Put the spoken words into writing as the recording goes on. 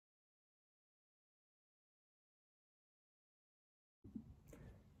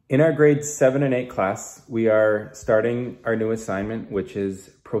In our grades 7 and 8 class, we are starting our new assignment, which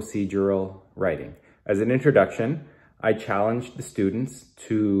is procedural writing. As an introduction, I challenged the students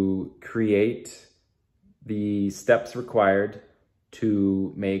to create the steps required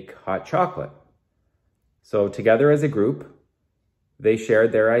to make hot chocolate. So together as a group, they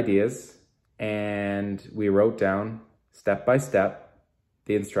shared their ideas and we wrote down step by step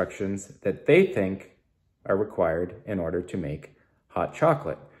the instructions that they think are required in order to make hot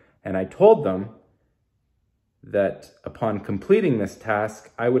chocolate. And I told them that upon completing this task,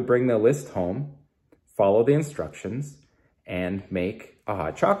 I would bring the list home, follow the instructions, and make a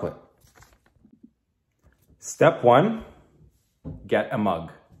hot chocolate. Step 1, get a mug.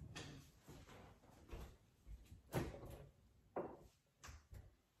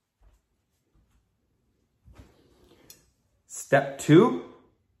 Step 2,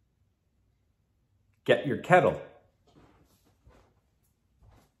 get your kettle.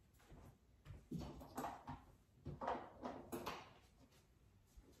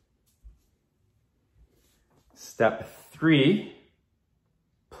 Step 3,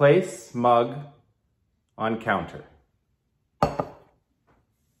 place mug on counter.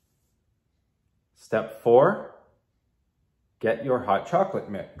 Step 4, get your hot chocolate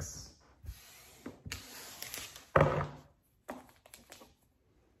mix.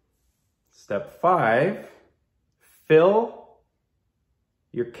 Step 5, fill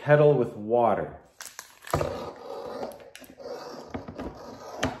your kettle with water.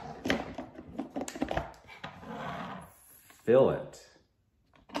 Fill it.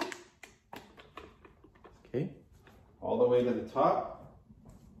 Okay, all the way to the top.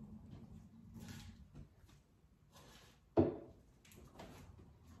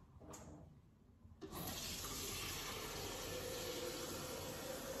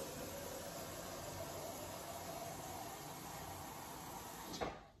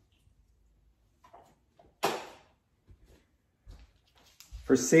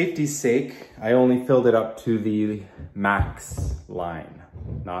 For safety's sake, I only filled it up to the max line,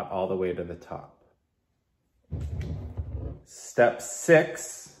 not all the way to the top. Step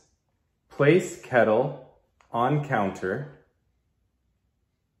 6, place kettle on counter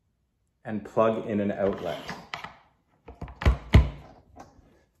and plug in an outlet.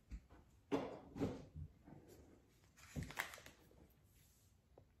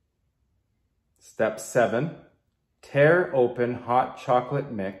 Step 7, tear open hot chocolate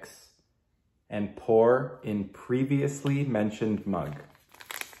mix and pour in previously mentioned mug.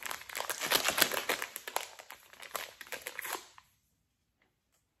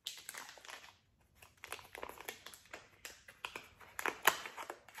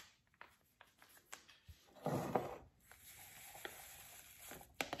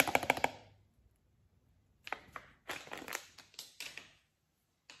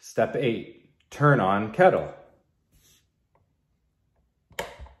 Step 8, turn on kettle.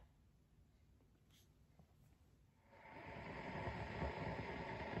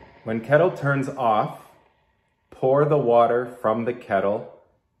 When kettle turns off, pour the water from the kettle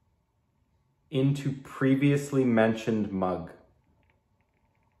into previously mentioned mug.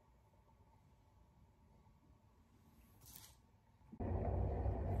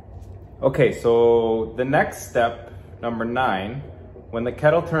 Okay, so the next step, number 9, when the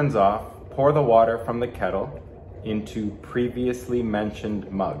kettle turns off, pour the water from the kettle into previously mentioned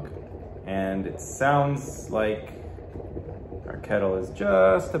mug. And it sounds like our kettle is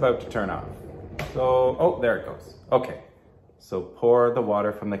just about to turn off. So, oh, there it goes. Okay, so pour the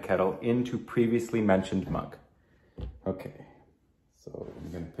water from the kettle into previously mentioned mug. Okay, so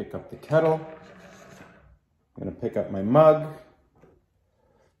I'm gonna pick up the kettle. I'm gonna pick up my mug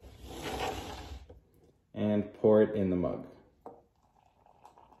and pour it in the mug.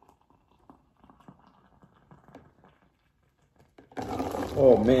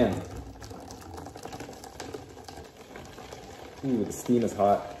 Oh man. Ooh, the steam is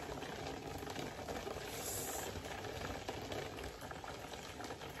hot.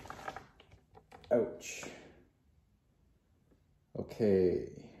 Ouch. Okay.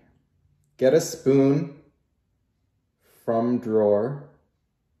 Get a spoon from drawer,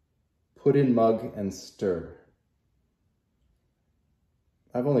 put in mug and stir.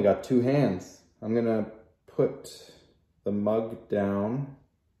 I've only got 2 hands. I'm gonna put the mug down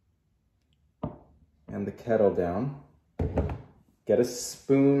and the kettle down. Get a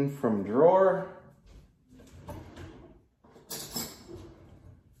spoon from drawer,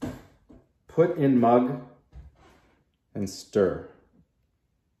 put in mug and stir.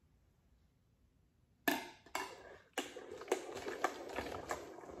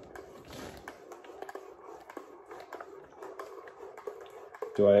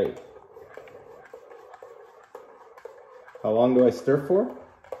 How long do I stir for?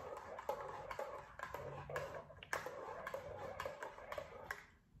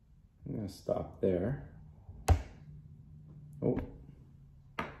 I'm gonna stop there. Oh.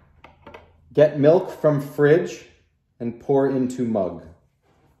 Get milk from fridge and pour into mug.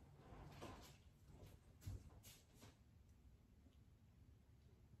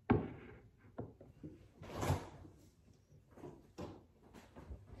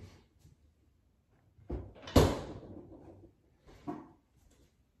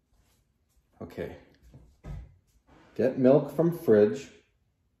 Okay. Get milk from fridge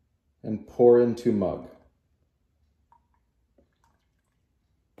and pour into mug.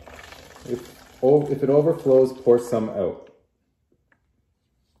 If it overflows, pour some out.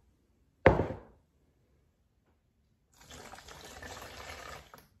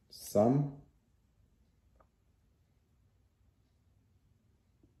 Some.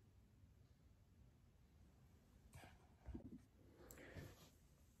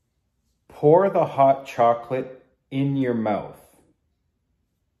 Pour the hot chocolate in your mouth.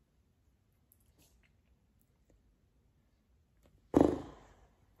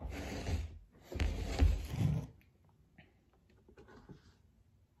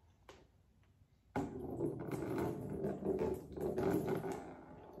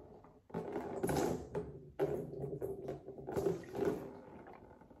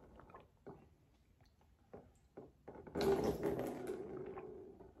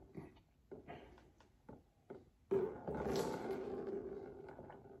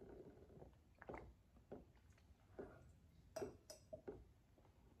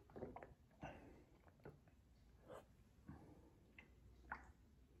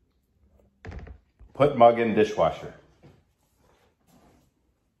 Put mug in dishwasher.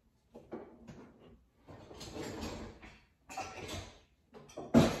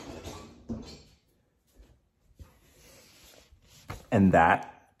 And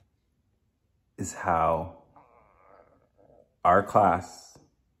that is how our class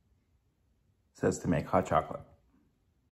says to make hot chocolate.